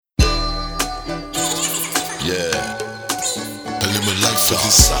Yeah, I live my life for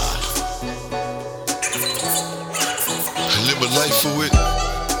this side. I live my life for it.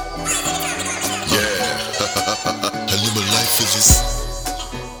 Yeah, I live my life for this.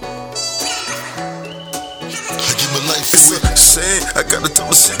 I give my life for it. Shame, I gotta tell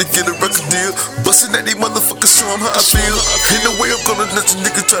my shit to get a record deal. Bustin' at these motherfuckers, show them how I feel. Ain't no way I'm gonna let you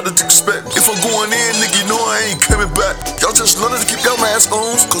niggas try to disrespect. If I'm going in, nigga, you know I ain't coming back. Y'all just learning to keep your mask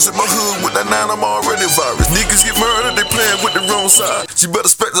on. Cause in my hood with that 9, I'm already virus. Niggas get murdered, they playing with the wrong side. You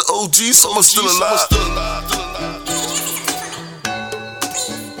better respect the OG, so I'm still alive.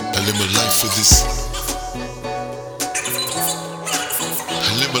 I live my life for this.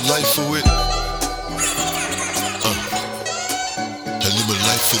 I live my life for it. I live my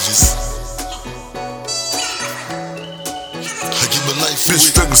life for this. I give my life for Been it.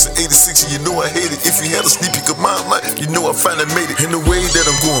 struggling since 86 and you know I hate it. If you had a sleepy good mind like, you know I finally made it. In the way that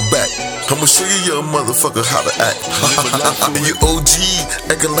I'm going back, I'ma show you young motherfucker how to act. And you OG,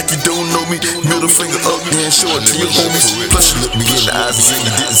 acting like you don't know me. Middle finger up, you ain't show it to your homies. Plus you look me in the eyes and say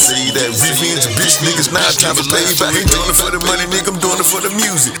you didn't say that. Revenge of bitch niggas, now time to play back. Ain't doing it for the money, nigga, I'm doing it for the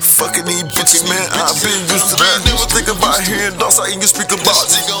music. Fucking these bitches, man, I've been used to that. Never think about hearing Darkside in your speaker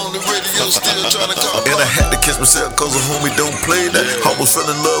box. On the radio, still trying to call. And I had to catch myself cause a homie don't play that. Almost fell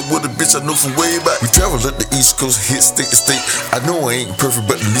in love with a bitch I know from way back. We travel up the East Coast, hit state to state. I know I ain't perfect,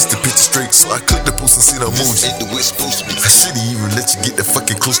 but at least the picture straight. So I click the post and see the emoji. Ain't the way it's supposed to be. I shouldn't even let you get that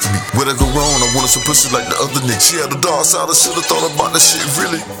fucking close to me. When I go wrong, I wanted some pussy like the other nigga. She had the dark side, I should've thought about that shit,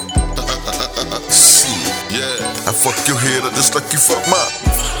 really. Shit, Yeah, I fuck your head up just like you fuck mine.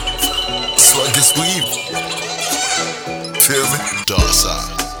 So I guess we even. Feel me?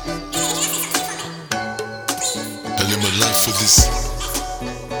 Darkside. I live my life for this.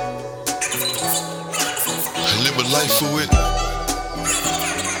 I live my life for it.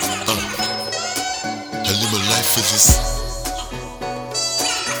 I live my life for this.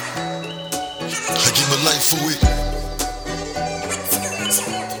 I give my life for it.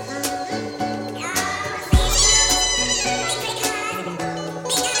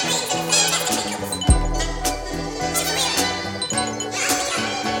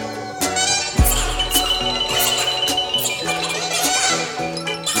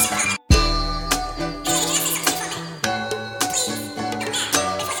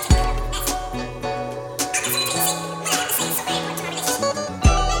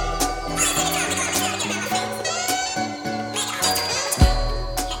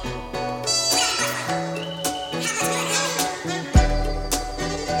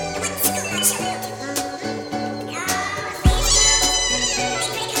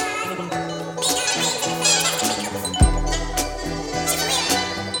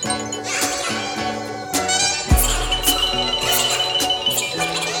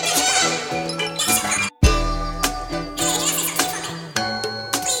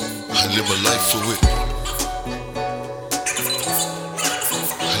 I live my life for it.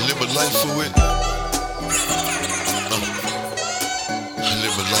 I live my life for it. I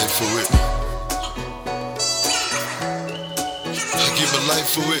live my life for it. I give my life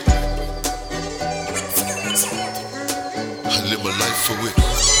for it. I live my life for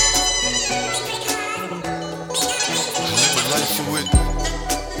it.